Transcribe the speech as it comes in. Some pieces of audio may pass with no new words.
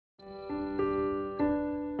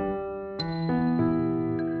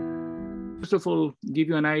First of all, give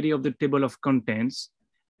you an idea of the table of contents.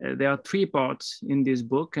 There are 3 parts in this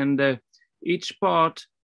book, and each part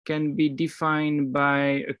can be defined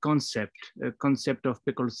by a concept of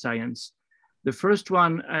political science. The first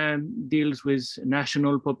one deals with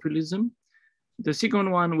national populism, the second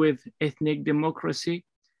one with ethnic democracy,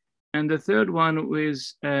 and the third one with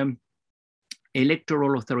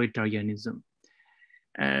electoral authoritarianism.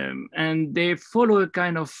 And they follow a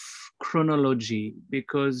kind of chronology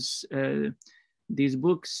because these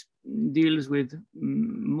books deals with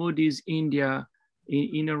Modi's India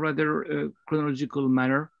in a rather chronological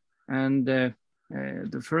manner. And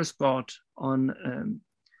the first part on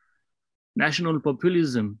national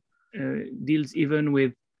populism deals even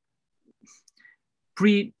with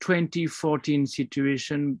pre-2014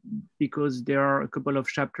 situation, because there are a couple of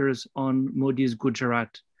chapters on Modi's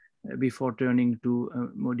Gujarat before turning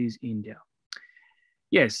to Modi's India.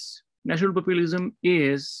 Yes, national populism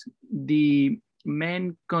is the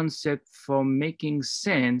main concept for making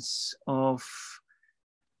sense of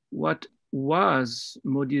what was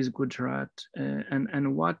Modi's Gujarat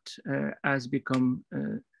and what has become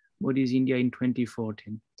Modi's India in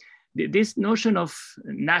 2014. This notion of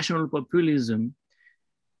national populism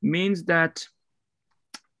means that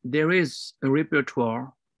there is a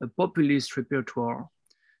repertoire, a populist repertoire,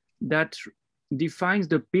 that defines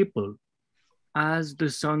the people as the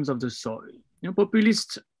sons of the soil. You know,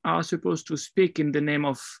 populists are supposed to speak in the name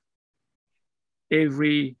of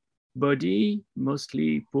everybody,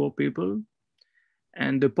 mostly poor people,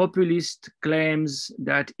 and the populist claims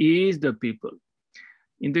that he is the people.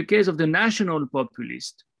 In the case of the national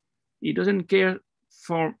populist, he doesn't care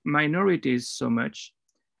for minorities so much,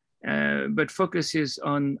 but focuses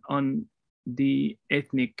on the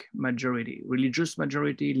ethnic majority, religious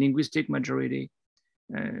majority, linguistic majority,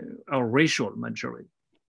 or racial majority.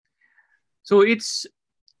 So it's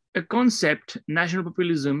a concept, national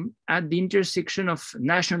populism, at the intersection of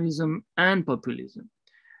nationalism and populism.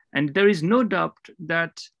 And there is no doubt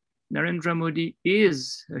that Narendra Modi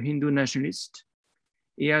is a Hindu nationalist.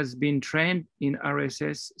 He has been trained in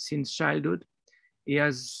RSS since childhood. He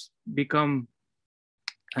has become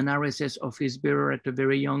an RSS office bearer at a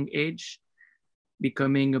very young age,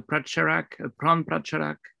 becoming a Pracharak, a Pran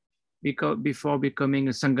Pracharak, before becoming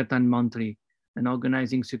a Sangathan Mantri, an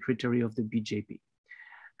organizing secretary of the BJP.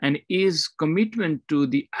 And his commitment to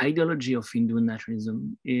the ideology of Hindu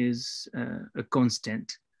nationalism is a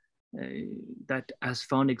constant that has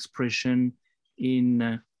found expression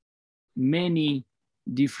in many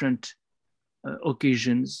different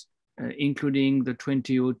occasions, including the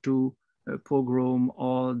 2002 pogrom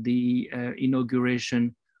or the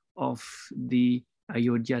inauguration of the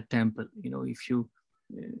Ayodhya temple. You know, if you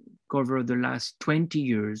cover the last 20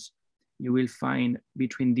 years, you will find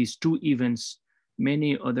between these 2 events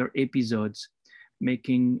many other episodes,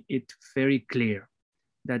 making it very clear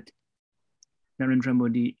that Narendra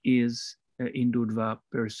Modi is a Hindutva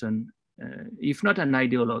person, if not an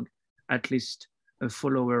ideologue, at least a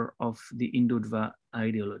follower of the Hindutva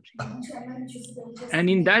ideology. And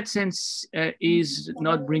in that sense, is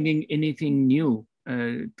not bringing anything new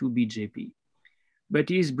to BJP, but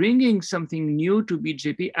he's bringing something new to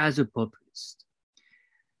BJP as a populist.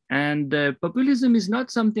 And populism is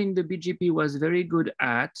not something the BJP was very good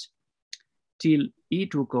at till he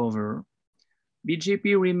took over.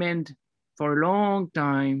 BJP remained for a long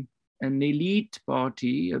time an elite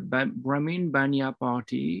party, a Brahmin Banya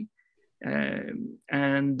party,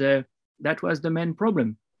 and that was the main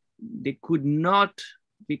problem. They could not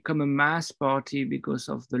become a mass party because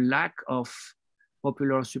of the lack of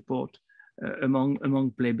popular support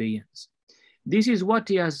among plebeians. This is what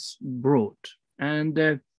he has brought,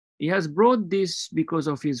 and he has brought this because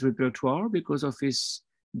of his repertoire, because of his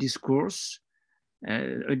discourse,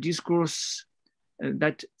 a discourse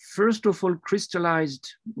that first of all crystallized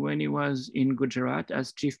when he was in Gujarat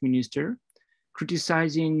as chief minister,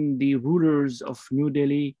 criticizing the rulers of New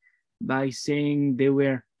Delhi by saying they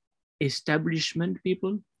were establishment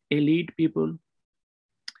people, elite people,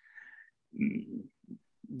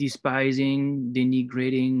 despising,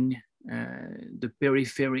 denigrating the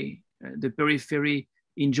periphery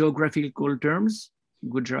in geographical terms,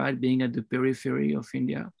 Gujarat being at the periphery of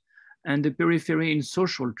India, and the periphery in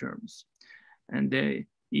social terms. And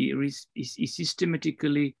he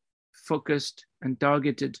systematically focused and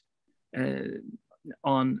targeted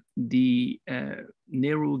on the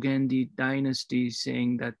Nehru-Gandhi dynasty,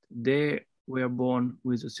 saying that they were born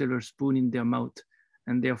with a silver spoon in their mouth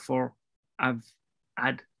and therefore have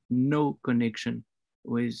had no connection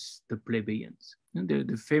with the plebeians. And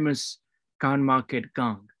the famous Khan Market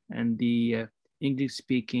gang and the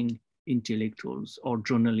English-speaking intellectuals or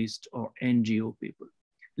journalists or NGO people,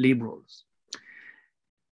 liberals.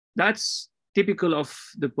 That's typical of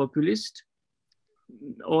the populist.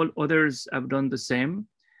 All others have done the same,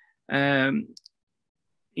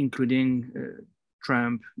 including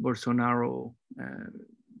Trump, Bolsonaro,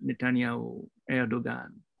 Netanyahu,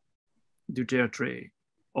 Erdogan, Duterte,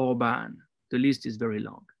 Orban. The list is very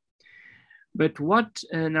long. But what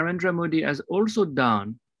Narendra Modi has also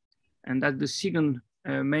done, and that's the second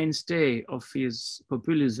mainstay of his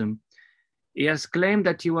populism, he has claimed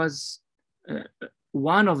that he was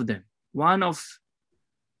one of them, one of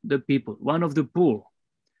the people, one of the poor,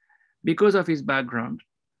 because of his background.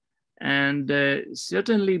 And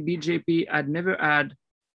certainly BJP had never had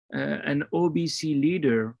an OBC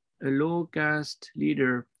leader, a low caste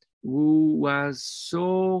leader who was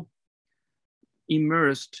so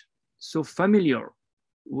immersed, so familiar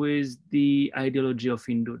with the ideology of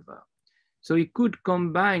Hindutva. So he could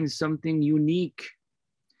combine something unique.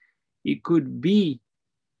 He could be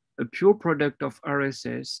a pure product of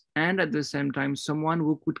RSS and at the same time someone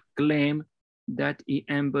who could claim that he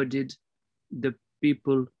embodied the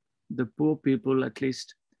people, the poor people, at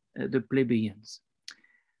least the plebeians.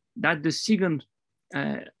 That's the second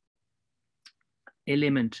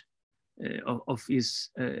element of his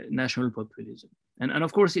national populism. And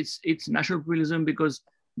of course, it's national populism because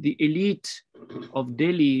the elite of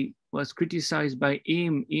Delhi was criticized by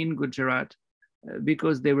him in Gujarat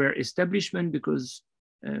because they were establishment, because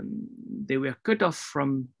they were cut off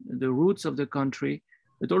from the roots of the country,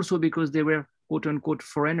 but also because they were quote unquote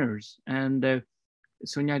foreigners. And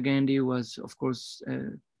Sonia Gandhi was, of course,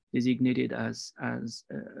 designated as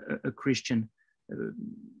a Christian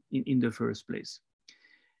in the first place.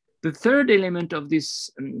 The third element of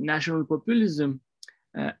this national populism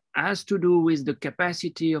has to do with the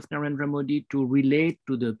capacity of Narendra Modi to relate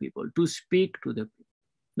to the people, to speak to the people.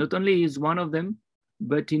 Not only is one of them,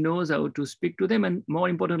 but he knows how to speak to them. And more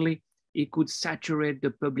importantly, he could saturate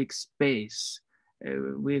the public space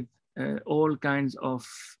with all kinds of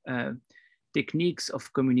techniques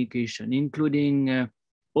of communication, including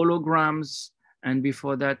holograms, and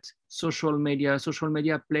before that, social media. Social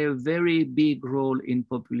media play a very big role in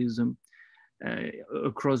populism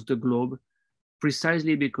across the globe,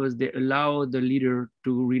 precisely because they allow the leader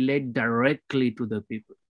to relate directly to the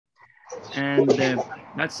people. And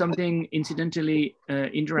that's something, incidentally,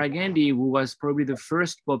 Indira Gandhi, who was probably the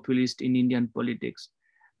first populist in Indian politics,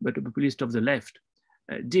 but a populist of the left,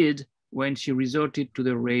 did when she resorted to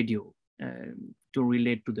the radio to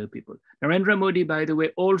relate to the people. Narendra Modi, by the way,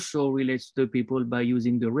 also relates to the people by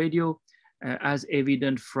using the radio, as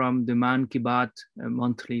evident from the Manchi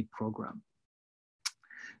monthly program.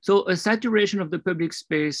 So a saturation of the public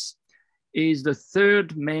space is the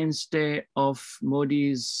third mainstay of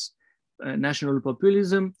Modi's national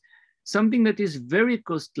populism, something that is very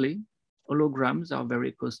costly. Holograms are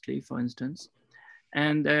very costly, for instance.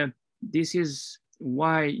 And this is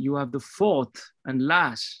why you have the fourth and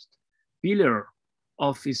last pillar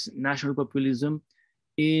of his national populism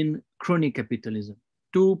in crony capitalism,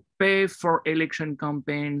 to pay for election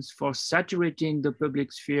campaigns, for saturating the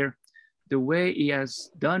public sphere, the way he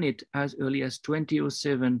has done it as early as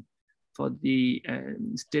 2007 for the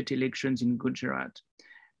state elections in Gujarat.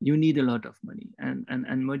 You need a lot of money.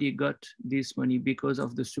 And Modi got this money because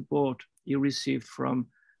of the support he received from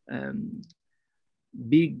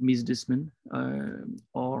big businessmen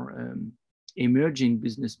or emerging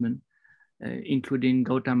businessmen, including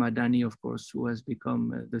Gautam Adani, of course, who has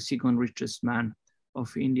become the second richest man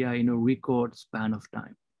of India in a record span of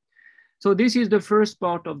time. So this is the first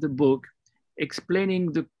part of the book,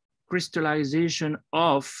 explaining the crystallization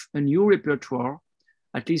of a new repertoire,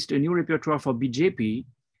 at least a new repertoire for BJP,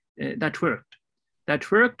 that worked. That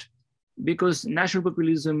worked because national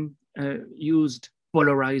populism used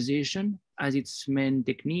polarization as its main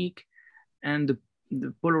technique, and the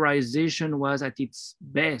polarization was at its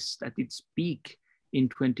best, at its peak in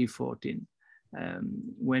 2014.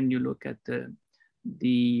 When you look at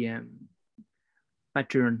the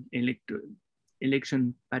pattern,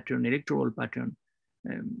 election pattern, electoral pattern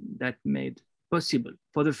that made possible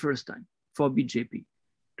for the first time for BJP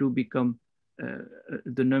to become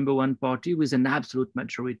the _1 party with an absolute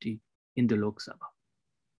majority in the Lok Sabha.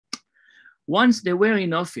 Once they were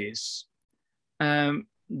in office, and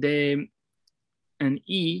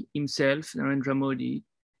he himself, Narendra Modi,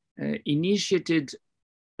 initiated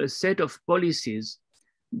a set of policies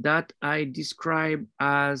that I describe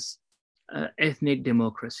as ethnic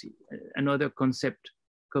democracy, another concept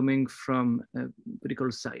coming from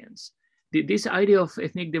political science. This idea of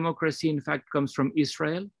ethnic democracy, in fact, comes from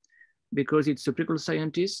Israel, because it's a political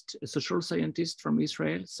scientist, a social scientist from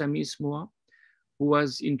Israel, Sami Smoa, who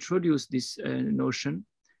has introduced this notion.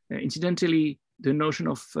 Incidentally, the notion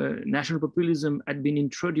of national populism had been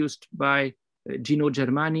introduced by Gino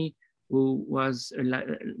Germani, who was a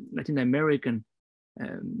Latin American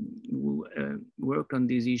who worked on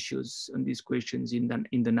these issues, on these questions in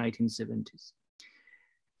the 1970s.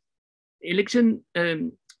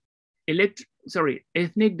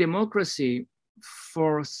 Ethnic democracy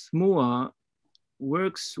for Smoa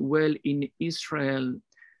works well in Israel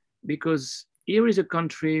because here is a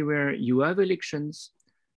country where you have elections,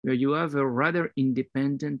 where you have a rather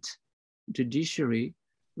independent judiciary,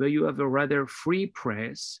 where you have a rather free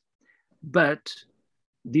press, but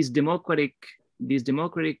these democratic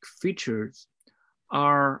features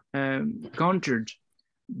are countered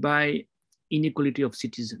by inequality of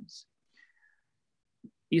citizens.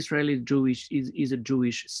 Israel is a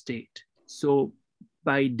Jewish state. So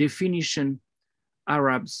by definition,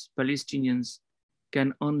 Arabs, Palestinians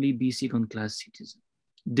can only be second-class citizens,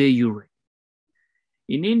 de jure.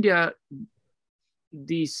 In India,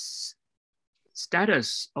 this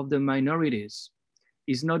status of the minorities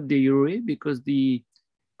is not de jure because the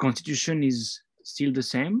constitution is still the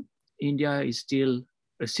same. India is still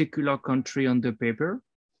a secular country on the paper,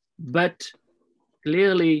 but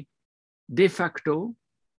clearly de facto,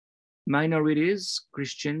 minorities,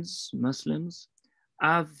 Christians, Muslims,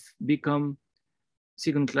 have become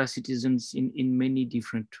second-class citizens in many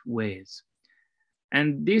different ways.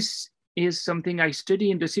 And this is something I study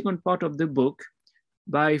in the second part of the book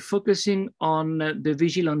by focusing on the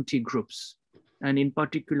vigilante groups, and in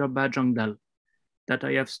particular Bajrang Dal, that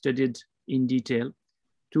I have studied in detail,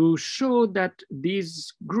 to show that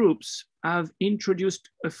these groups have introduced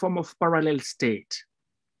a form of parallel state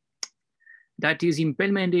that is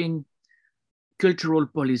implementing cultural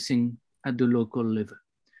policing at the local level.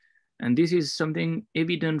 And this is something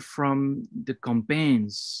evident from the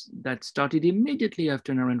campaigns that started immediately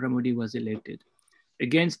after Narendra Modi was elected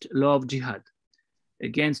against law of jihad,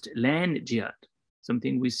 against land jihad,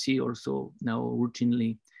 something we see also now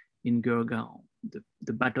routinely in Gurgaon,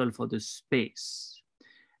 the battle for the space.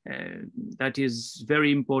 That is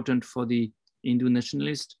very important for the Hindu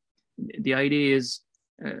nationalist. The idea is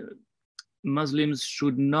Muslims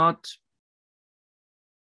should not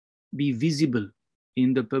be visible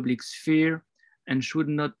in the public sphere and should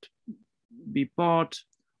not be part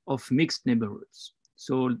of mixed neighborhoods.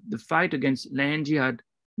 So the fight against land jihad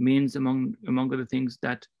means, among other things,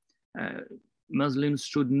 that Muslims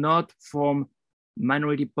should not form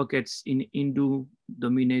minority pockets in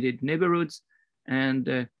Hindu-dominated neighborhoods. And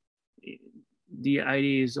the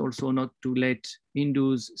idea is also not to let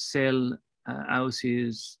Hindus sell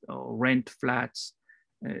houses or rent flats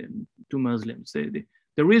to Muslims.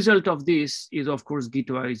 The result of this is, of course,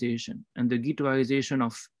 ghettoization, and the ghettoization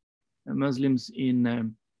of Muslims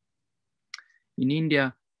in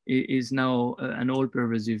India is now an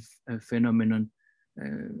all-pervasive phenomenon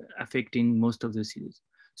affecting most of the cities.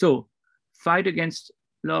 So, fight against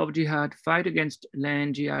law of jihad, fight against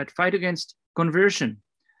land jihad, fight against conversion,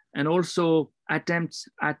 and also attempts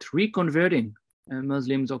at reconverting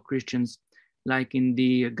Muslims or Christians, like in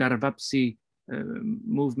the Garvapsi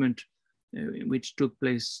movement, which took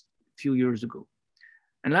place a few years ago.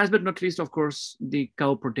 And last but not least, of course, the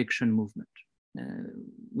cow protection movement,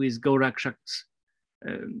 with Gaurakshaks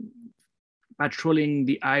patrolling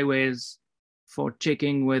the highways for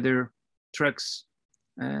checking whether trucks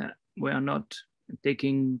were not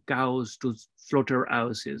taking cows to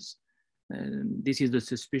slaughterhouses. This is the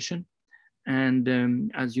suspicion.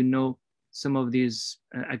 And as you know, some of these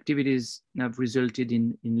activities have resulted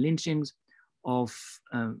in lynchings of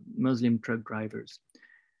Muslim truck drivers.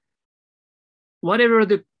 Whatever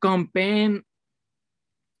the campaign,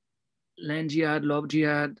 land jihad, love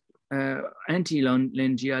jihad,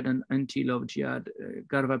 anti-land jihad and anti-love jihad,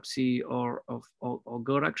 Garvapsi or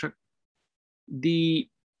Gorakshak, the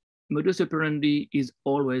modus operandi is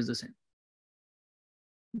always the same.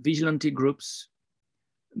 Vigilante groups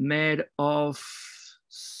made of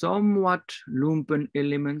somewhat lumpen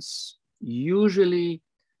elements, usually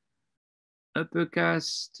upper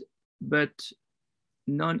caste, but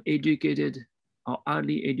non-educated or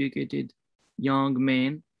hardly educated young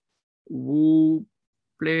men who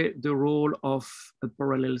play the role of a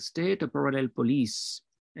parallel state, a parallel police,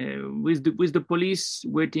 with the police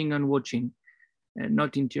waiting and watching,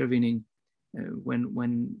 not intervening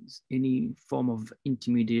when any form of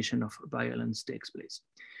intimidation of violence takes place.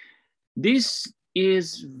 This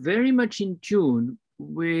is very much in tune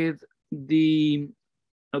with the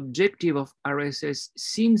objective of RSS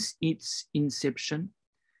since its inception,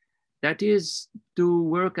 That is to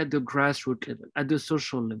work at the grassroots level, at the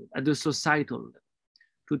social level, at the societal level,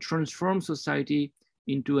 to transform society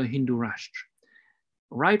into a Hindu Rashtra.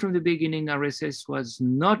 Right from the beginning, RSS was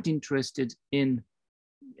not interested in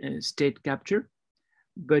state capture,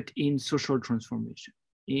 but in social transformation,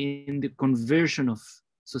 in the conversion of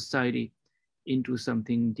society into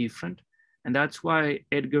something different. And that's why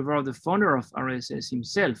Ed Guevara, the founder of RSS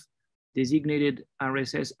himself, designated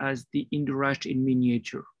RSS as the Hindu Rashtra in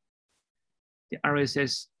miniature. The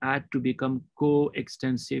RSS had to become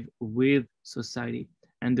co-extensive with society,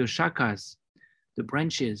 and the shakas, the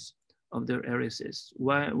branches of the RSS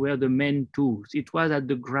were the main tools. It was at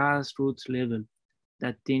the grassroots level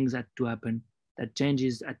that things had to happen, that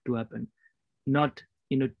changes had to happen, not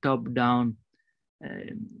in a top-down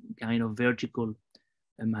kind of vertical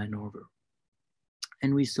maneuver.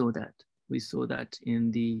 And we saw that. We saw that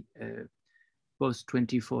in the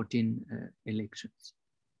post-2014 elections.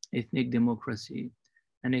 Ethnic democracy,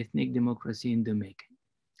 and ethnic democracy in the making.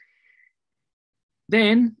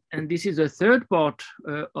 Then, and this is the third part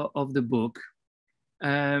of the book,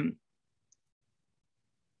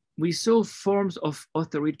 we saw forms of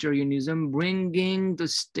authoritarianism bringing the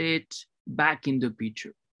state back in the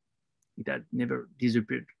picture. It had never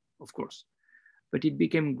disappeared, of course, but it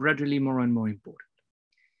became gradually more and more important.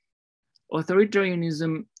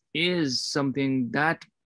 Authoritarianism is something that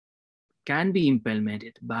can be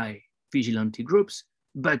implemented by vigilante groups,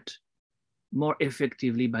 but more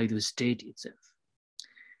effectively by the state itself.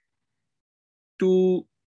 To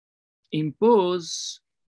impose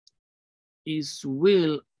his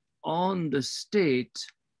will on the state,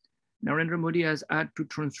 Narendra Modi has had to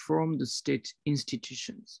transform the state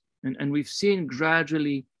institutions. And we've seen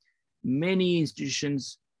gradually many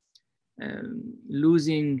institutions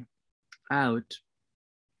losing out,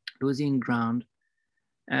 losing ground.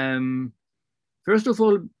 First of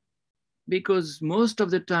all, because most of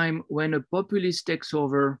the time when a populist takes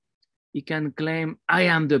over, he can claim, I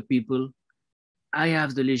am the people, I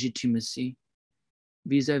have the legitimacy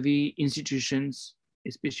vis-a-vis institutions,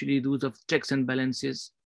 especially those of checks and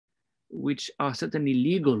balances, which are certainly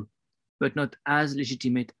legal, but not as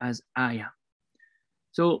legitimate as I am.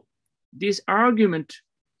 So this argument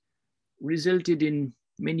resulted in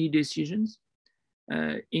many decisions,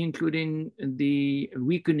 including the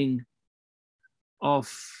weakening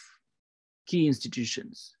of key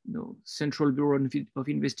institutions, Central Bureau of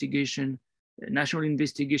Investigation, National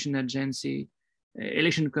Investigation Agency,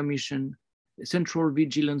 Election Commission, Central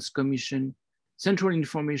Vigilance Commission, Central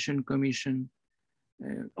Information Commission,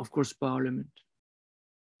 of course, Parliament.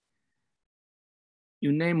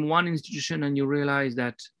 You name one institution and you realize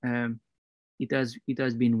that it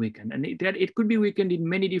has been weakened. And it could be weakened in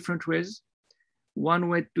many different ways. One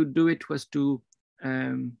way to do it was to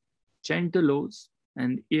change the laws.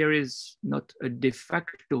 And here is not a de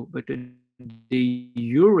facto, but a de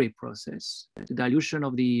jure process. The dilution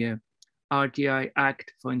of the RTI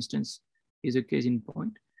Act, for instance, is a case in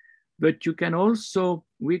point. But you can also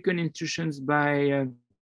weaken institutions by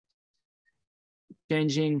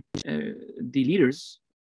changing the leaders,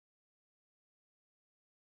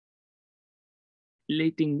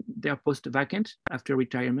 letting their post vacant after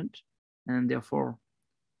retirement. And therefore,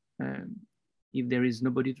 if there is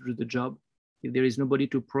nobody to do the job, if there is nobody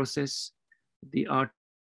to process the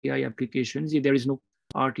RTI applications, if there is no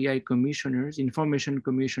RTI commissioners, information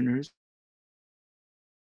commissioners,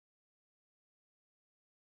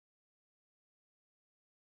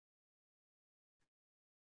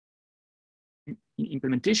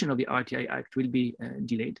 implementation of the RTI Act will be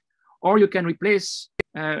delayed. Or you can replace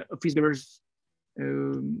office bearers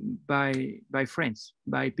by friends,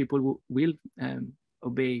 by people who will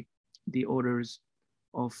obey the orders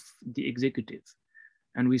of the executive.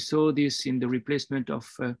 And we saw this in the replacement of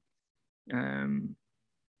Ashok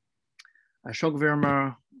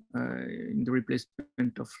Verma, in the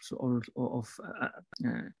replacement of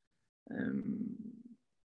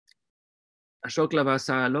Ashok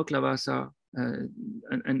Lavasa, Alok Lavasa,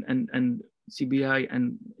 and CBI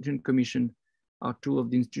and Election Commission are two of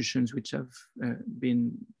the institutions which have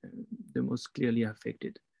been the most clearly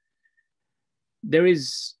affected. There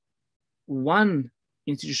is one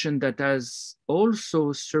institution that has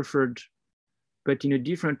also suffered, but in a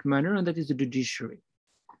different manner, and that is the judiciary.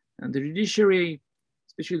 And the judiciary,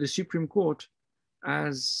 especially the Supreme Court,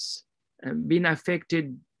 has been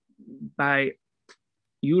affected by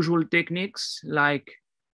usual techniques like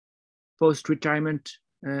post-retirement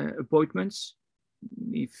appointments.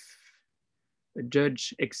 If a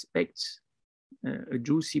judge expects a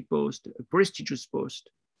juicy post, a prestigious post,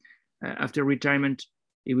 after retirement,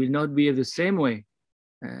 it will not be the same way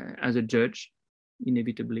as a judge,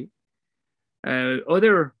 inevitably.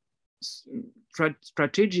 Other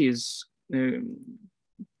strategies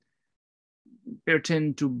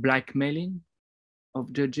pertain to blackmailing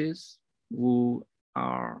of judges who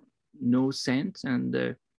are no saints, and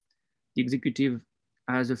the executive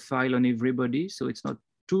has a file on everybody, so it's not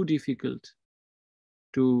too difficult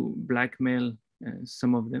to blackmail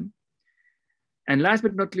some of them. And last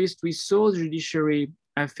but not least, we saw the judiciary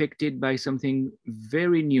affected by something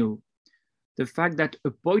very new, the fact that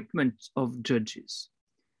appointments of judges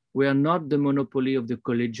were not the monopoly of the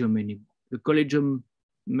collegium anymore. The collegium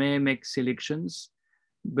may make selections,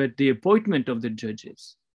 but the appointment of the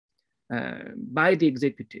judges by the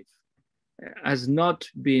executive has not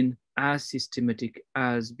been as systematic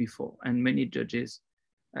as before, and many judges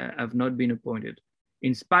have not been appointed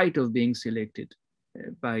in spite of being selected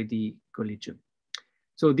by the collegium.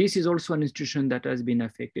 So this is also an institution that has been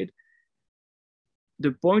affected.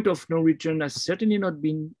 The point of no return has certainly not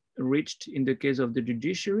been reached in the case of the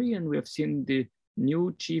judiciary, and we have seen the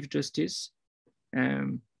new Chief Justice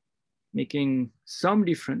making some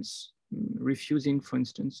difference, refusing, for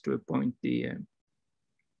instance, to appoint the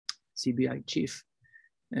CBI chief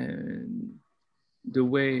the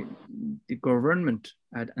way the government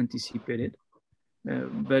had anticipated.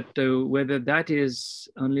 But whether that is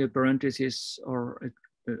only a parenthesis or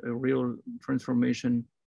a real transformation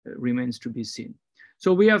remains to be seen.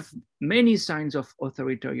 So we have many signs of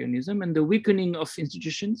authoritarianism, and the weakening of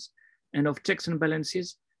institutions and of checks and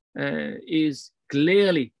balances is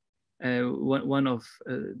clearly one of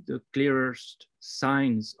the clearest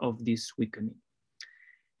signs of this weakening.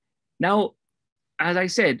 Now, as I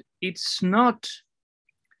said, it's not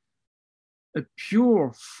a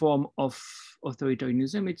pure form of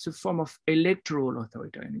authoritarianism, it's a form of electoral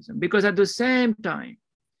authoritarianism, because at the same time,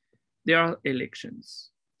 there are elections.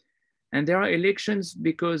 And there are elections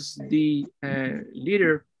because the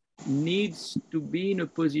leader needs to be in a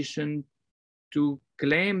position to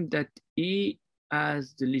claim that he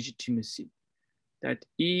has the legitimacy, that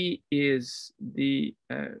he is the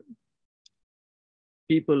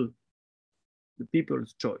people's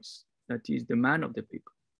choice, that he is the man of the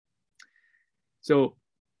people. So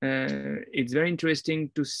it's very interesting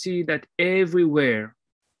to see that everywhere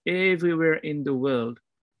in the world,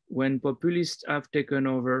 when populists have taken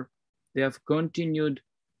over, they have continued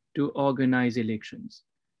to organize elections.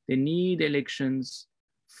 They need elections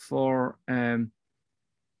for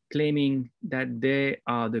claiming that they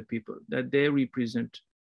are the people, that they represent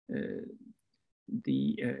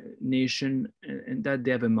the nation, and that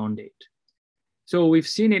they have a mandate. So we've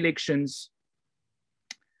seen elections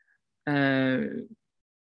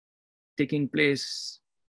taking place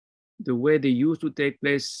the way they used to take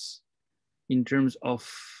place in terms of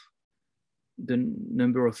the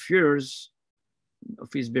number of years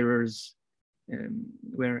office bearers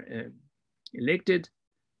were elected,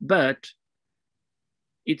 but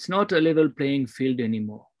it's not a level playing field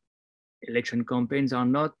anymore. Election campaigns are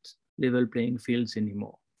not level playing fields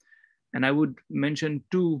anymore. And I would mention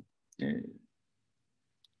two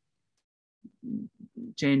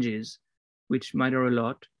changes which matter a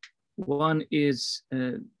lot. One is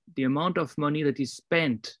the amount of money that is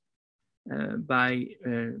spent by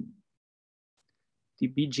the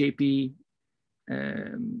BJP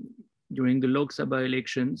during the Lok Sabha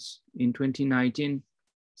elections in 2019.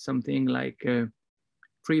 Something like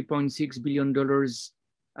 $3.6 billion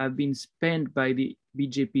have been spent by the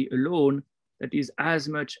BJP alone. That is as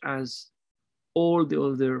much as all the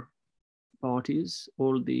other parties,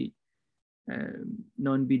 all the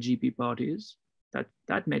non-BJP parties.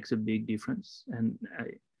 That makes a big difference. And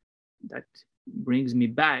that brings me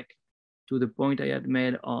back to the point I had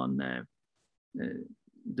made on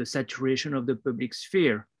the saturation of the public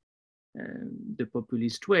sphere, the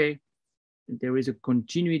populist way. There is a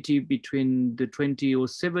continuity between the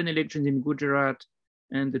 2007 elections in Gujarat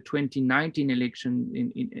and the 2019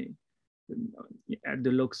 election at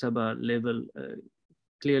the Lok Sabha level.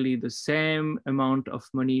 Clearly the same amount of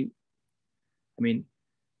money, I mean,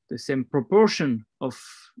 the same proportion of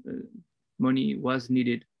money was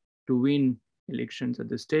needed to win elections at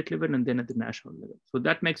the state level and then at the national level. So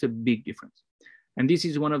that makes a big difference. And this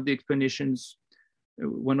is one of the explanations,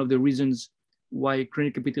 one of the reasons why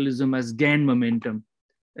crony capitalism has gained momentum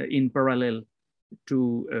in parallel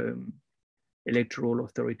to electoral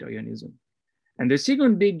authoritarianism. And the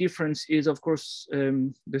second big difference is, of course,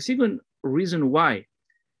 the second reason why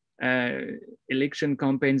election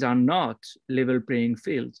campaigns are not level playing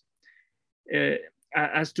fields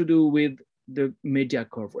has to do with the media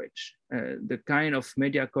coverage, the kind of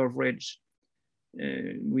media coverage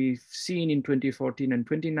we've seen in 2014 and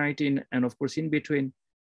 2019, and of course in between,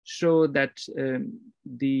 show that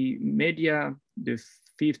the media, the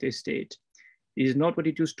fifth estate, is not what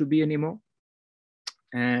it used to be anymore.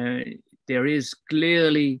 There is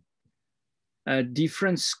clearly a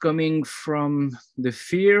difference coming from the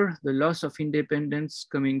fear, the loss of independence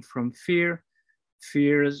coming from fear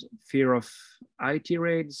of IT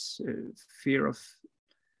raids, fear of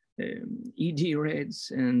ED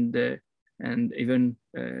raids, and even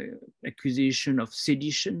accusation of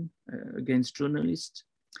sedition against journalists.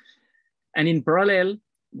 And in parallel,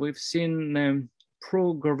 we've seen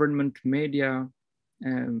pro-government media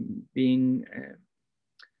being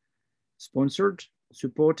sponsored,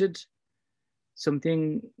 supported,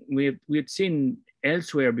 something we had seen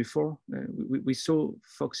elsewhere before. We saw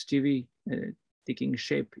Fox TV taking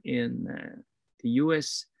shape in the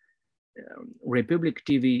US. Republic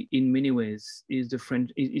TV, in many ways, is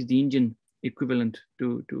the Indian equivalent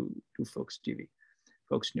to Fox TV,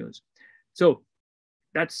 Fox News. So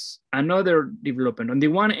that's another development. On the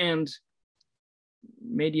one hand,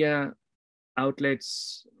 media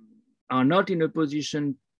outlets are not in a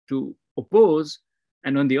position to oppose,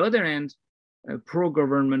 and on the other hand,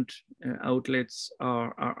 pro-government outlets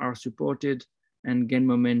are supported and gain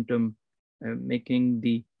momentum, making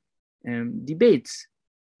the debates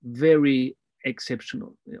very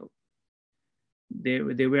exceptional.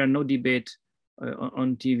 There were no debate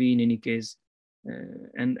on TV in any case,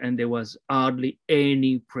 and there was hardly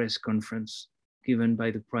any press conference given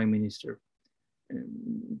by the Prime Minister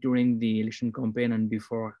during the election campaign and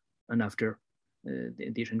before and after the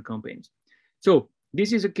election campaigns. So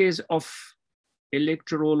this is a case of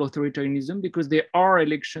electoral authoritarianism because there are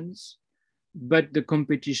elections, but the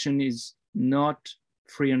competition is not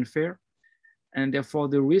free and fair, and therefore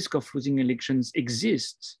the risk of losing elections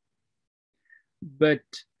exists, but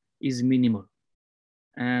is minimal.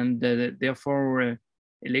 And therefore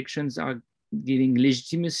elections are giving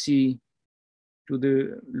legitimacy to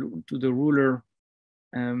the ruler,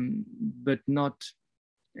 but not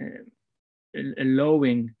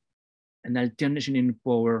allowing an alternation in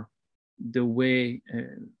power the way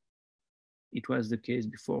it was the case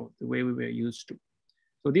before, the way we were used to.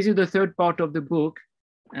 So this is the third part of the book.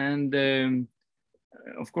 And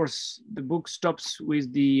of course, the book stops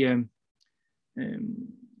with the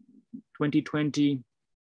 2020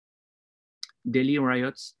 Delhi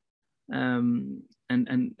riots. And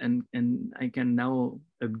I can now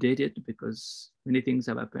update it because many things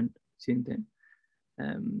have happened since then.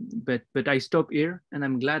 But I stop here, and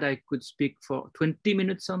I'm glad I could speak for 20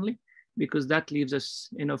 minutes only, because that leaves us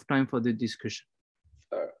enough time for the discussion.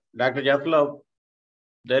 Dr. Jaffrelot,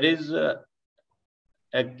 there is a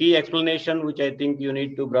key explanation which I think you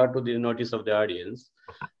need to bring to the notice of the audience.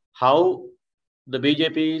 How the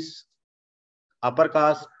BJP's upper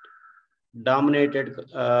caste dominated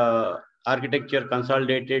architecture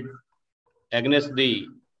consolidated against the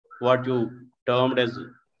what you termed as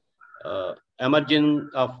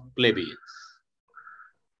emergence of plebeians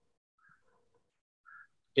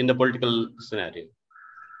in the political scenario.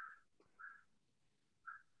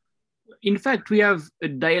 In fact, we have a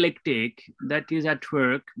dialectic that is at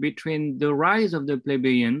work between the rise of the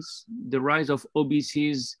plebeians, the rise of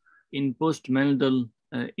OBCs in post-Mandal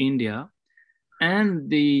India, and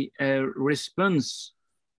the response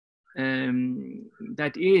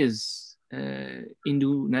that is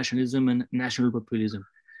Hindu nationalism and national populism.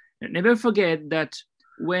 Never forget that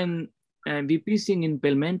when VP Singh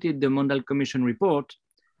implemented the Mandal Commission report,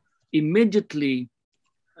 immediately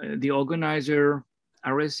the organizer,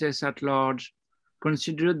 RSS at large,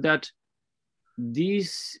 considered that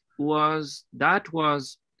that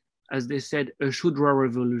was, as they said, a Shudra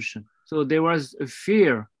revolution. So there was a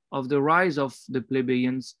fear of the rise of the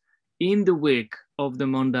plebeians in the wake of the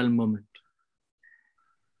Mandal moment.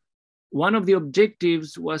 One of the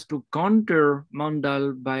objectives was to counter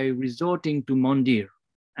Mandal by resorting to Mandir.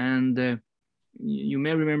 And you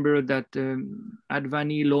may remember that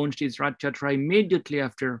Advani launched his Rath Yatra immediately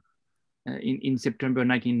after in September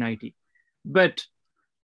 1990. But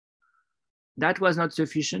that was not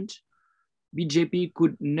sufficient. BJP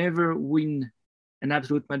could never win an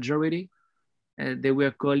absolute majority. There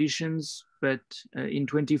were coalitions, but in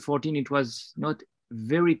 2014, it was not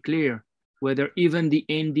very clear whether even the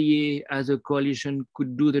NDA as a coalition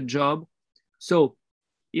could do the job. So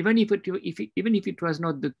even if it was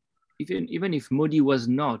not even if Modi was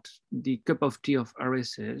not the cup of tea of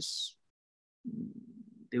RSS,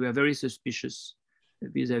 they were very suspicious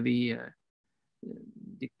vis-a-vis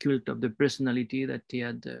the cult of the personality that he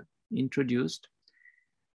had introduced.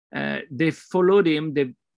 They followed him,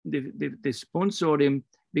 they sponsored him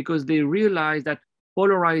because they realized that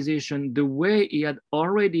polarization, the way he had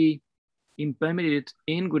already implemented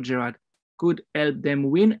in Gujarat could help them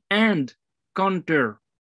win and counter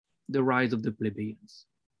the rise of the plebeians.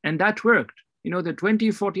 And that worked. You know, the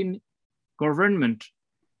 2014 government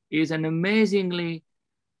is an amazingly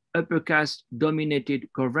upper caste dominated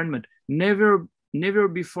government. Never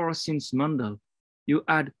before since Mandal, you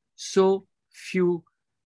had so few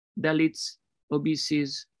Dalits,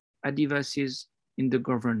 OBCs, Adivasis in the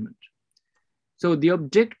government. So the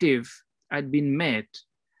objective had been met.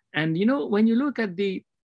 And you know, when you look at the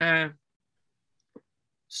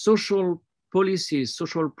social policies,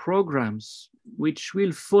 social programs, which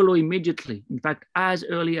will follow immediately. In fact, as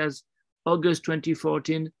early as August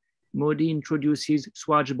 2014, Modi introduces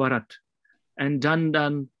Swachh Bharat and Jan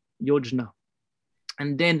Dhan Yojana,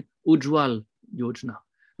 and then Ujjwal Yojana.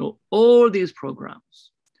 Now, all these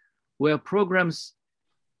programs were programs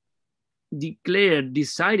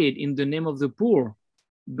decided in the name of the poor,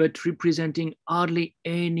 but representing hardly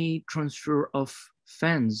any transfer of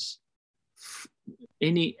funds,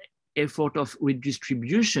 any effort of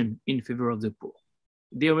redistribution in favor of the poor.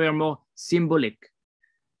 They were more symbolic,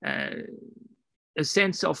 a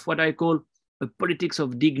sense of what I call a politics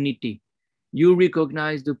of dignity. You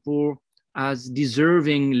recognize the poor as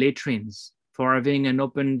deserving latrines for having an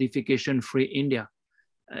open defecation-free India.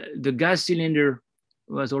 The gas cylinder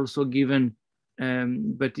was also given,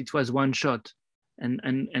 but it was one shot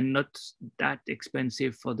and not that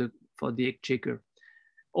expensive for the exchequer.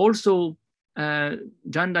 Also, Jan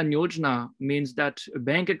Dhan Yojana means that a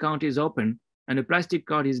bank account is open and a plastic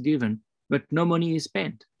card is given, but no money is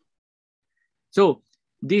spent. So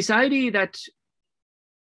this idea that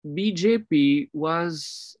BJP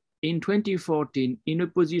was in 2014 in a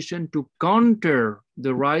position to counter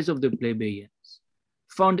the rise of the plebeians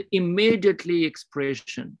found immediately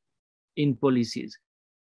expression in policies.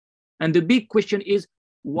 And the big question is,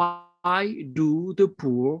 why do the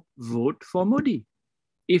poor vote for Modi?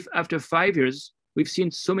 If after 5 years, we've seen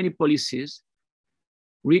so many policies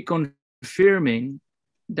reconfirming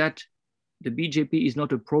that the BJP is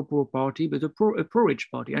not a pro-poor party, but a pro-rich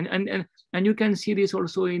party. And you can see this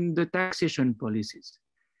also in the taxation policies.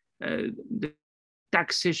 The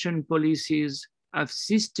taxation policies have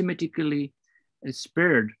systematically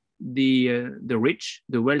spared the rich.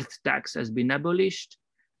 The wealth tax has been abolished,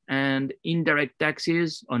 and indirect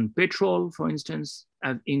taxes on petrol, for instance,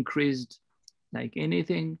 have increased like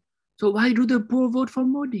anything. So why do the poor vote for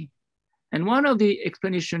Modi? And one of the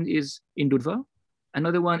explanations is Hindutva.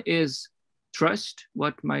 Another one is trust,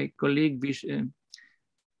 what my colleague Nilanjan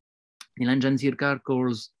Sirkar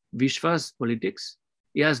calls Vishwas politics.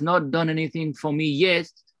 He has not done anything for me yet,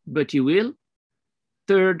 but he will.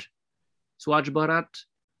 Third, Swachh Bharat,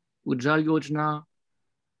 Ujjwal Yojana,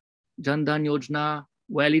 Jan Dhan Yojana.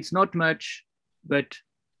 Well, it's not much, but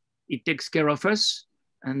it takes care of us.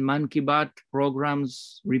 And Man Ki Baat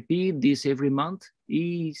programs repeat this every month.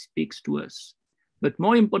 He speaks to us. But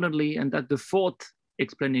more importantly, and that's the fourth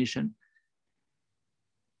explanation,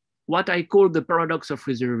 what I call the paradox of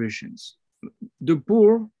reservations. The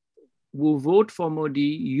poor who vote for Modi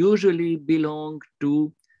usually belong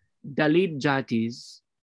to Dalit jatis,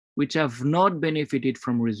 which have not benefited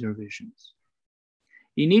from reservations.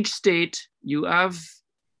 In each state, you have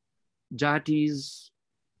jatis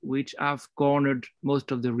which have cornered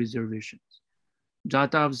most of the reservations.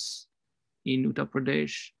 Jatavs in Uttar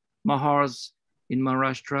Pradesh, Mahars in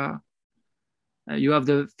Maharashtra. You have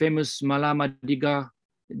the famous Mala-Madiga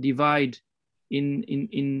divide in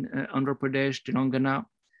Andhra Pradesh, Telangana.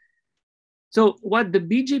 So what the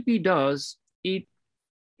BJP does,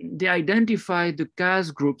 they identify the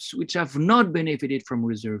caste groups which have not benefited from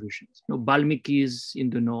reservations. You know, Balmikis in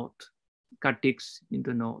the north, Katiks in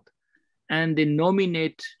the north, and they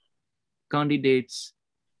nominate candidates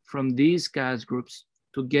from these caste groups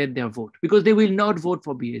to get their vote, because they will not vote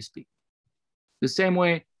for BSP. The same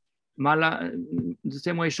way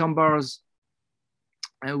Shambars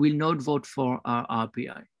will not vote for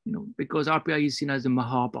RPI, you know, because RPI is seen as a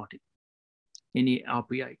Mahar party, any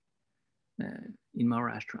RPI in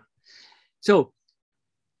Maharashtra. So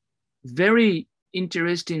very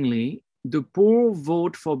interestingly, the poor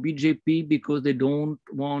vote for BJP because they don't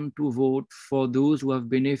want to vote for those who have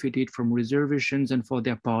benefited from reservations and for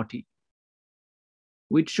their party,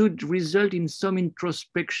 which should result in some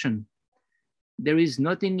introspection. There is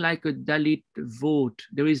nothing like a Dalit vote.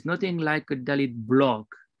 There is nothing like a Dalit bloc.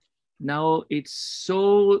 Now it's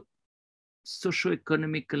so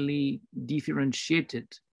socioeconomically differentiated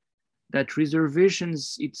that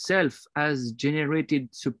reservations itself has generated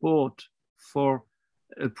support for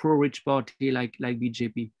a pro-rich party like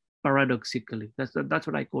BJP, paradoxically. That's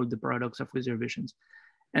what I call the paradox of reservations.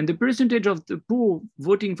 And the percentage of the poor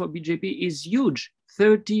voting for BJP is huge.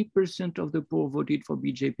 30% of the poor voted for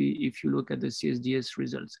BJP if you look at the CSDS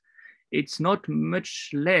results. It's not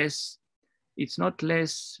much less, it's not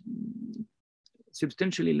less,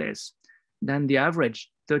 substantially less than the average,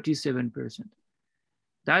 37%.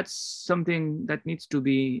 That's something that needs to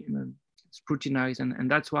be scrutinized, and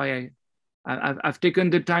that's why I've taken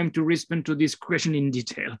the time to respond to this question in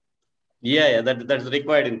detail. Yeah, that's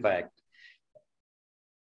required, in fact.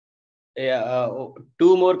 Yeah,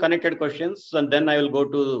 two more connected questions, and then I will go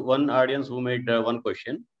to one audience who made one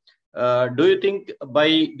question. Do you think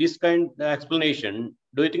by this kind of explanation,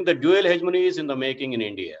 do you think the dual hegemony is in the making in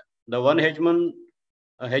India? The one hegemonic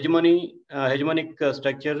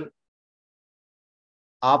structure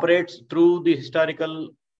operates through the historical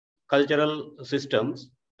cultural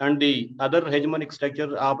systems, and the other hegemonic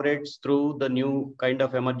structure operates through the new kind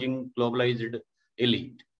of emerging globalized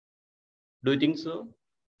elite. Do you think so?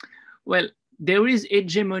 Well, there is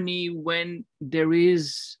hegemony when there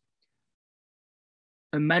is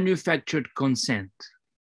a manufactured consent,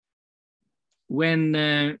 when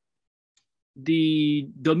the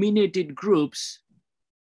dominated groups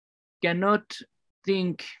cannot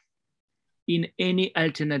think in any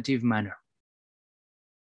alternative manner.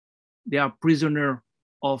 They are prisoner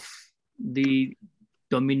of the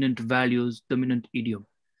dominant values, dominant idiom.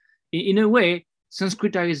 In a way,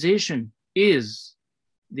 Sanskritization is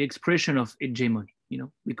the expression of hegemony,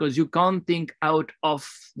 because you can't think out of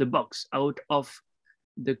the box, out of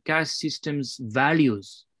the caste system's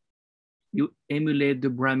values. You emulate the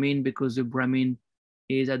Brahmin because the Brahmin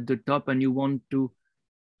is at the top and you want to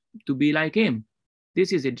be like him.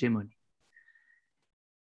 This is hegemony.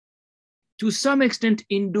 To some extent,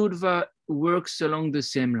 Hindutva works along the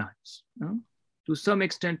same lines. To some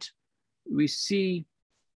extent, we see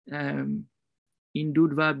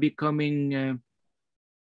Hindutva becoming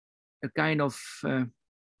a kind of,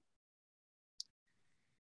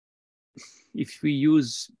 if we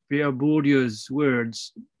use Pierre Bourdieu's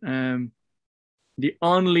words, the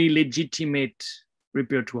only legitimate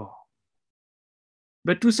repertoire.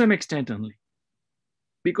 But to some extent only,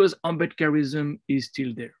 because Ambedkarism is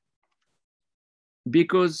still there,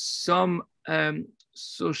 because some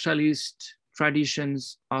socialist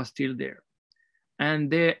traditions are still there,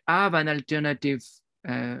 and they have an alternative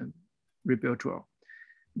repertoire,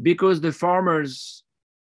 because the farmers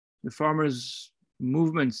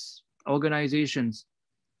movements, organizations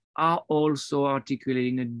are also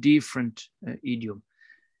articulating a different idiom.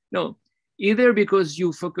 No, either because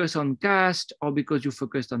you focus on caste or because you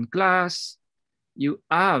focus on class, you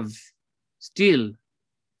have still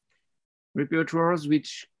repertoires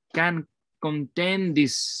which can contain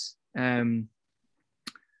this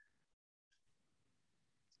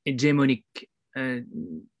hegemonic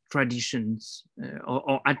traditions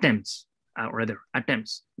or attempts, rather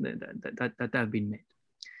attempts that have been made.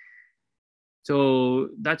 So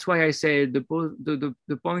that's why I say the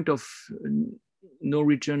point of no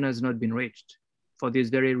return has not been reached for this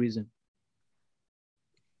very reason.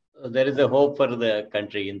 There is a hope for the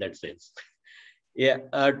country in that sense. Yeah,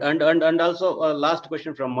 and also last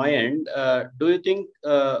question from my end. Do you think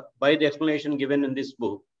by the explanation given in this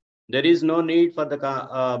book, there is no need for the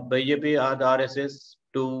BJP or the RSS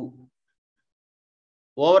to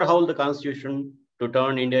overhaul the constitution to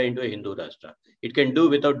turn India into a Hindu Rashtra? It can do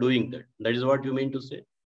without doing that. That is what you mean to say?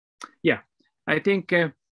 Yeah, I think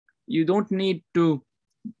you don't need to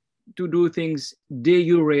do things de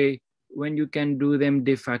jure when you can do them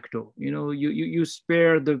de facto. You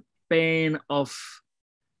spare the pain of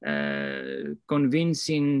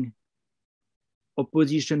convincing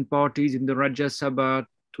opposition parties in the Rajya Sabha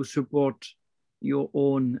to support your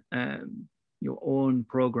own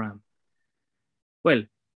program. Well,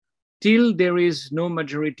 till there is no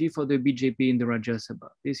majority for the BJP in the Rajya Sabha,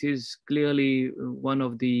 this is clearly one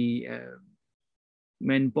of the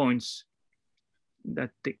main points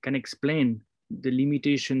that can explain the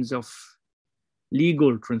limitations of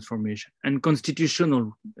legal transformation and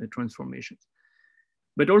constitutional transformations.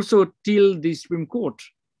 But also till the Supreme Court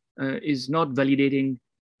is not validating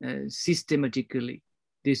systematically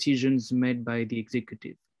decisions made by the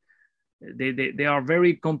executive. They are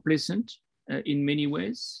very complacent in many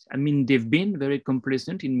ways. I mean, they've been very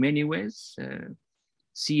complacent in many ways.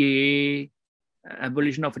 CAA,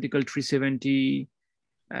 abolition of Article 370,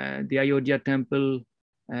 the Ayodhya Temple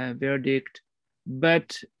verdict,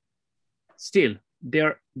 but still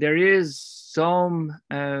there is some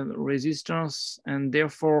resistance, and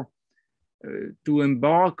therefore to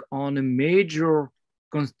embark on a major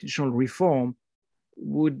constitutional reform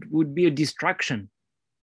would be a distraction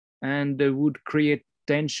and would create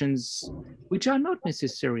tensions, which are not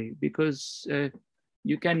necessary, because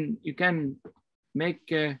you can make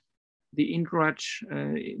the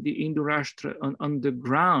Hindu-Rashtra on the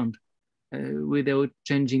ground without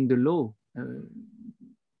changing the law.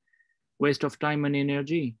 Waste of time and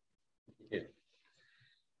energy. Okay.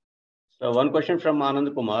 So one question from Anand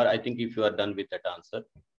Kumar. I think if you are done with that answer.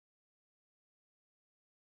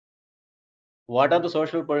 What are the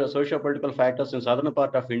socio-political factors in southern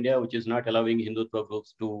part of India which is not allowing Hindutva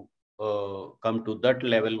groups to come to that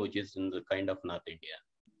level, which is in the kind of North India?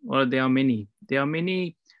 Well, there are many. There are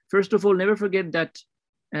many. First of all, never forget that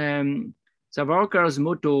Savarkar's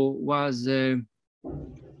motto was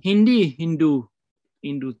Hindi, Hindu,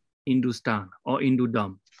 Hindustan, or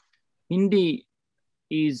Hindudam. Hindi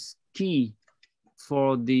is key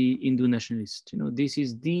for the Hindu nationalists. You know, this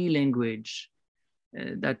is the language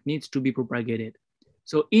that needs to be propagated.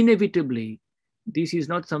 So inevitably, this is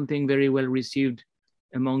not something very well received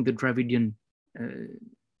among the Dravidian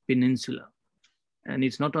peninsula. And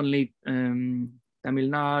it's not only Tamil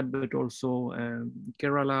Nadu, but also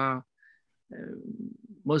Kerala,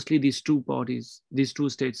 mostly these two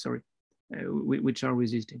states, which are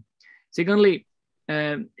resisting. Secondly,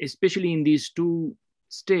 especially in these two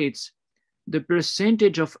states, the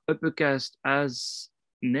percentage of upper caste has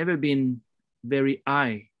never been very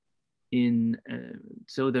high in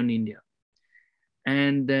southern India.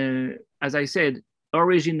 And as I said,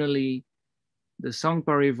 originally, the Sangh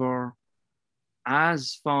Parivar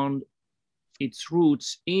has found its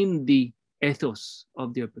roots in the ethos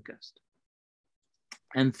of the upper caste.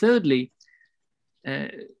 And thirdly,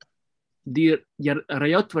 the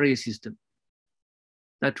Rayatwari system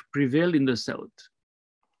that prevailed in the south,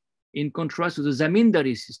 in contrast to the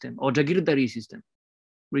Zamindari system or Jagirdari system,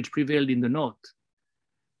 which prevailed in the north,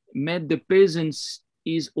 made the peasants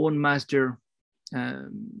his own master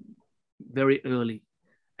very early.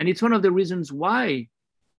 And it's one of the reasons why,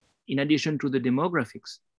 in addition to the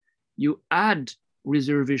demographics, you add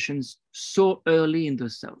reservations so early in the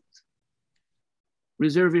south.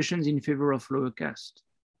 Reservations in favor of lower caste.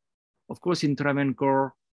 Of course, in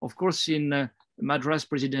Travancore, of course, in Madras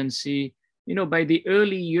Presidency, you know, by the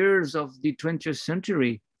early years of the 20th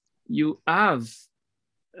century, you have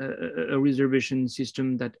a reservation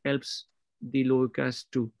system that helps the lower caste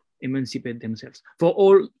to emancipate themselves. For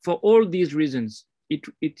all these reasons, it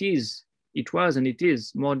was and it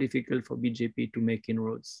is more difficult for BJP to make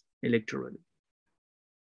inroads electorally.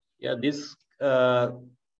 Yeah, this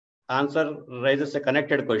answer raises a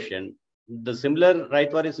connected question. The similar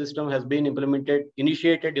Rayatwari system has been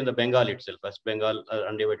initiated in the Bengal itself, as Bengal,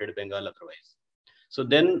 undivided Bengal otherwise. So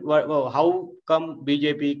then how come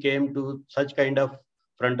BJP came to such kind of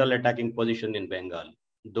frontal attacking position in Bengal,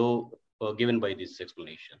 though given by this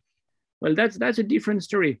explanation? Well, that's a different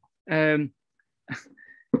story. In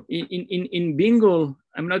Bengal,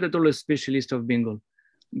 I'm not at all a specialist of Bengal,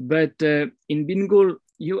 but in Bengal,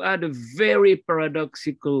 you had a very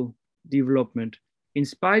paradoxical development. In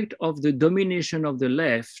spite of the domination of the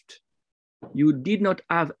left, you did not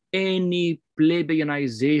have any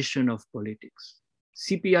plebeianization of politics.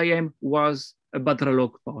 CPIM was a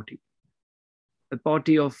Bhadralok party, a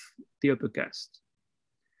party of the upper caste.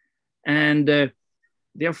 And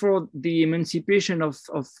therefore, the emancipation of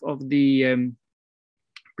the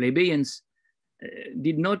plebeians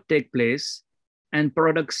did not take place. And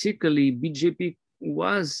paradoxically, BJP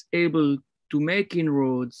was able to make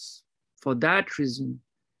inroads for that reason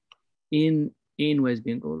in West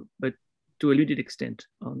Bengal, but to a limited extent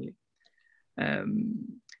only.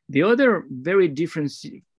 The other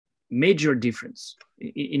major difference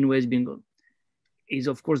in West Bengal is,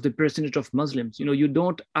 of course, the percentage of Muslims. You know, you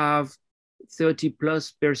don't have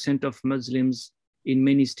 30+% of Muslims in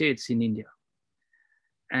many states in India.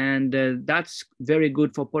 And that's very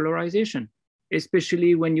good for polarization,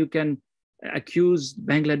 especially when you can accuse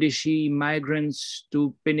Bangladeshi migrants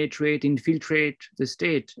to infiltrate the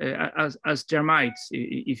state as termites,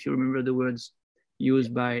 if you remember the words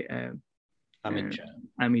used by Amit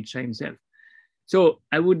Shah himself. So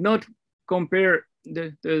I would not compare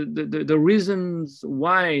the reasons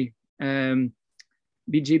why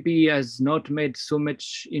BJP has not made so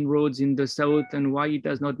much inroads in the south and why it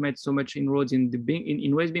has not made so much inroads in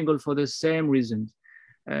West Bengal for the same reasons,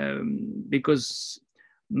 because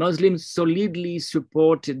Muslims solidly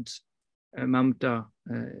supported Mamta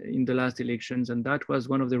in the last elections, and that was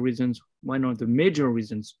one of the major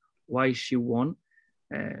reasons why she won.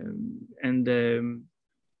 And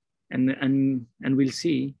we'll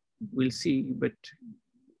see. But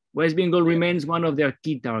West Bengal remains one of their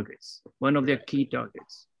key targets.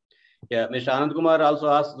 Yeah, Mr. Anand Kumar also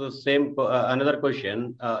asked the same another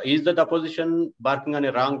question. Is the opposition barking on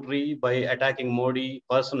a wrong tree by attacking Modi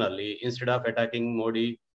personally instead of attacking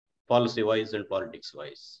Modi policy-wise and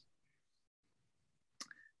politics-wise?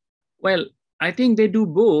 Well, I think they do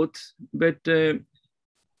both, but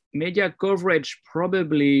media coverage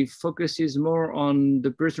probably focuses more on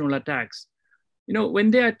the personal attacks. You know,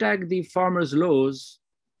 when they attack the farmers' laws,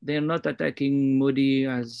 they're not attacking Modi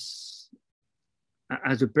as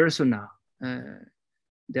a persona.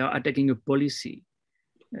 They are attacking a policy.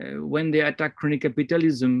 When they attack crony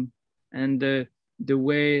capitalism and the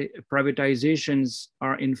way privatizations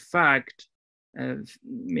are in fact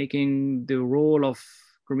making the role of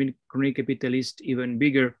crony capitalist even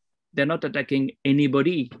bigger, they're not attacking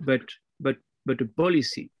anybody but a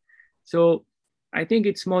policy. So I think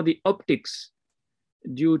it's more the optics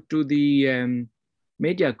due to the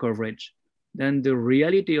media coverage than the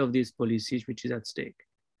reality of these policies which is at stake,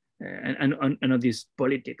 and of these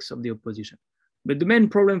politics of the opposition. But the main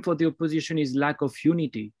problem for the opposition is lack of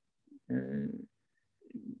unity.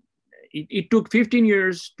 It took 15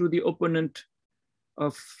 years to the opponent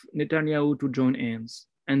of Netanyahu to join hands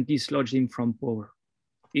and dislodge him from power.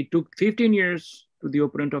 It took 15 years to the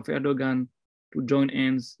opponent of Erdogan to join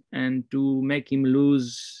hands and to make him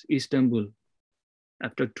lose Istanbul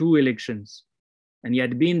after 2 elections. And he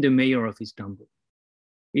had been the mayor of Istanbul.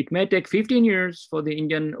 It may take 15 years for the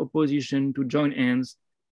Indian opposition to join hands,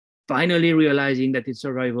 finally realizing that it's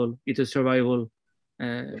a survival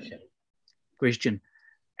question.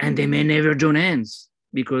 And they may never join hands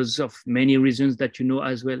because of many reasons that you know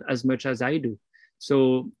as well as much as I do.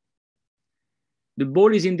 So the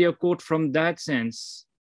ball is in their court from that sense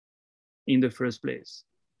in the first place.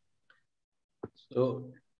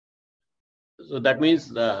 So that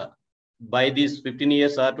means by these 15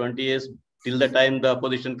 years or 20 years, till the time the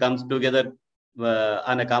opposition comes together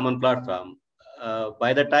on a common platform,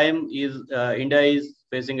 by the time India is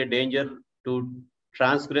facing a danger to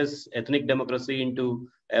transgress ethnic democracy into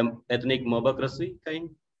ethnic mobocracy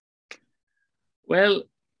kind? Well,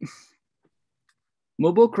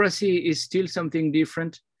 mobocracy is still something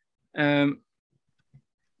different.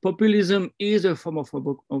 Populism is a form of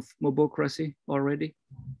mobocracy already.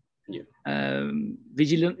 Yeah.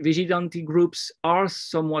 Vigilante groups are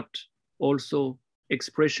somewhat also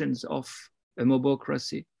expressions of a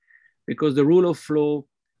mobocracy because the rule of law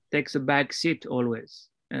takes a back seat always,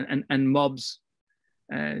 and mobs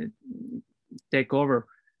take over.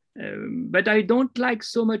 But I don't like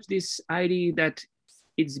so much this idea that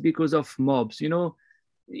it's because of mobs. You know,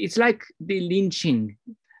 it's like the lynching.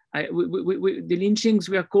 The lynchings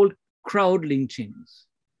were called crowd lynchings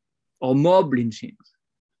or mob lynchings.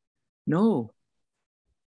 No.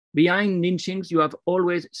 Behind lynchings, you have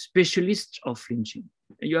always specialists of lynching.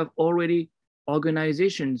 You have already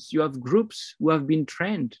organizations, you have groups who have been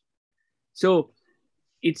trained. So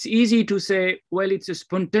it's easy to say, well, it's a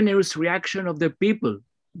spontaneous reaction of the people.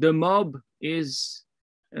 The mob is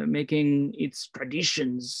making its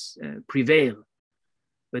traditions prevail,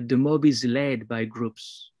 but the mob is led by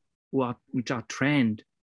groups which are trained,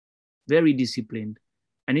 very disciplined.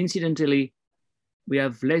 And incidentally, we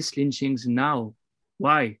have less lynchings now.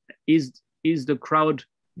 Why? Is the crowd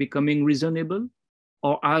becoming reasonable,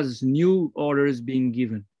 or as new orders being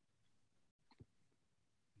given?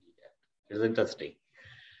 It's interesting.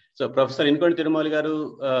 So Professor Inkonti Tirumali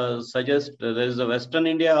garu suggests there is a Western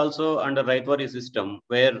India also under Raitwari system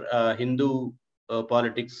where Hindu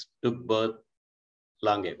politics took birth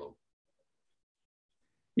long ago.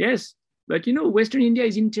 Yes, but you know, Western India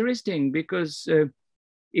is interesting because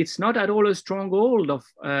it's not at all a stronghold of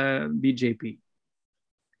BJP.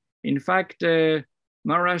 In fact,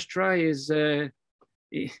 Maharashtra is a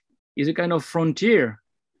kind of frontier.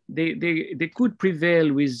 They could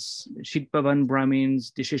prevail with Shidpavan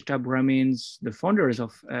Brahmins, Deshishta Brahmins, the founders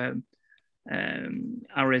of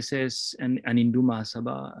RSS and Hindu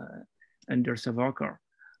Mahasabha under Savarkar.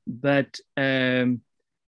 But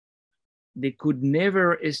they could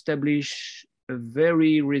never establish a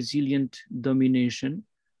very resilient domination.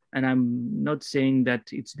 And I'm not saying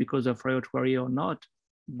that it's because of Raitwari or not,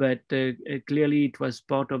 but clearly it was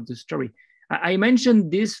part of the story. I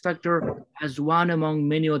mentioned this factor as one among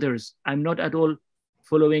many others. I'm not at all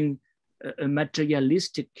following a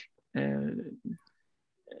materialistic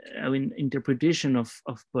interpretation of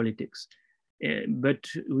politics, but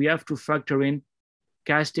we have to factor in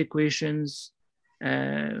caste equations,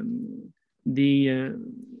 the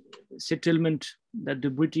settlement that the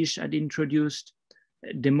British had introduced,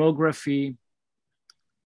 demography,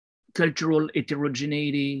 cultural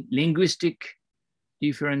heterogeneity, linguistic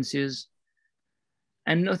differences.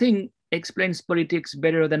 And nothing explains politics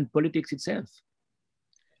better than politics itself.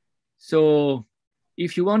 So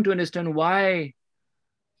if you want to understand why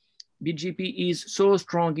BJP is so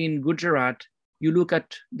strong in Gujarat, you look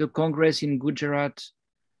at the Congress in Gujarat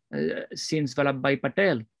since Vallabhbhai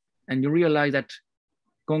Patel, and you realize that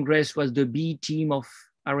Congress was the B team of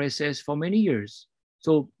RSS for many years.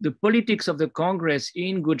 So the politics of the Congress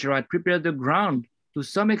in Gujarat prepared the ground to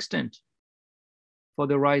some extent for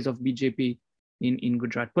the rise of BJP in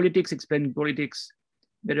Gujarat. Politics explain politics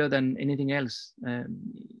better than anything else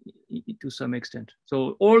to some extent.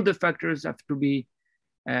 So all the factors have to be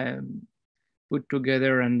put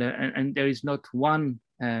together, and there is not one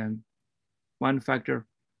factor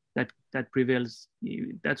that prevails.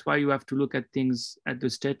 That's why you have to look at things at the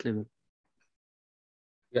state level.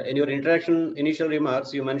 Yeah, in your initial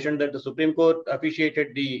remarks, you mentioned that the Supreme Court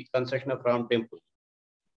appreciated the construction of Ram Temple.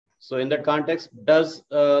 So in that context, does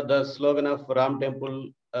the slogan of Ram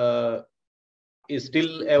Temple is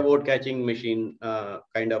still a vote-catching machine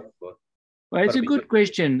kind of? Well, it's a good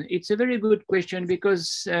question. It's a very good question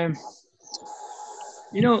because,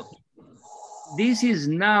 you know, this is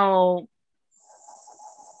now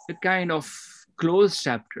a kind of closed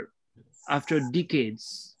chapter after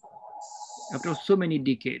decades, after so many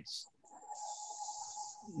decades.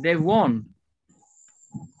 They've won.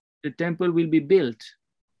 The temple will be built.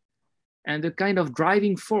 And the kind of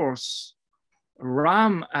driving force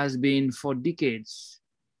Ram has been for decades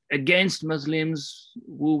against Muslims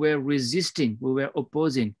who were resisting, who were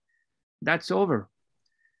opposing, that's over.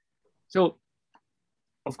 So,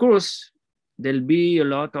 of course, there'll be a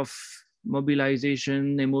lot of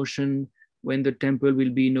mobilization, emotion when the temple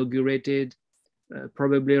will be inaugurated,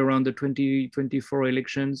 probably around the 2024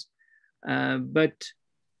 elections. But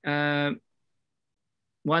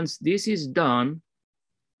once this is done,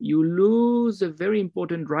 you lose a very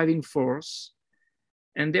important driving force,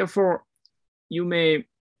 and therefore you may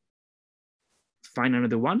find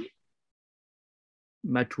another one,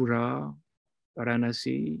 Mathura,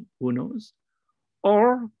 Varanasi, who knows,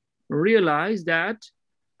 or realize that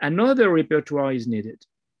another repertoire is needed.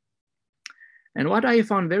 And what I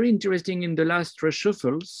found very interesting in the last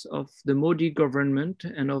reshuffles of the Modi government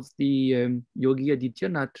and of the Yogi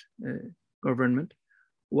Adityanath government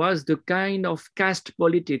was the kind of caste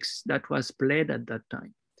politics that was played at that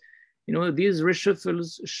time. You know, these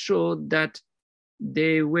reshuffles showed that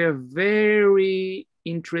they were very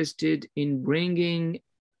interested in bringing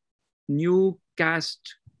new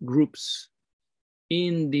caste groups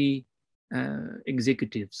in the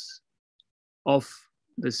executives of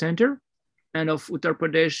the center and of Uttar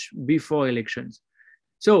Pradesh before elections.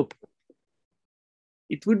 So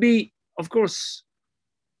it would be, of course,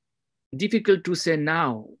 difficult to say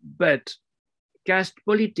now, but caste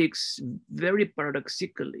politics, very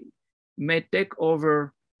paradoxically, may take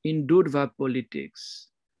over in Durva politics,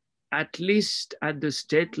 at least at the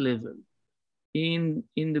state level, in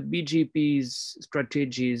the BJP's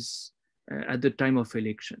strategies at the time of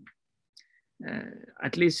election.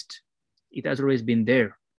 At least it has always been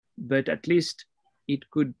there, but at least it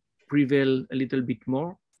could prevail a little bit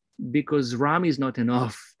more because Ram is not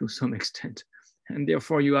enough to some extent. And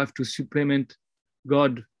therefore you have to supplement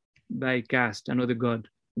God by caste, another God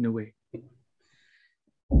in a way.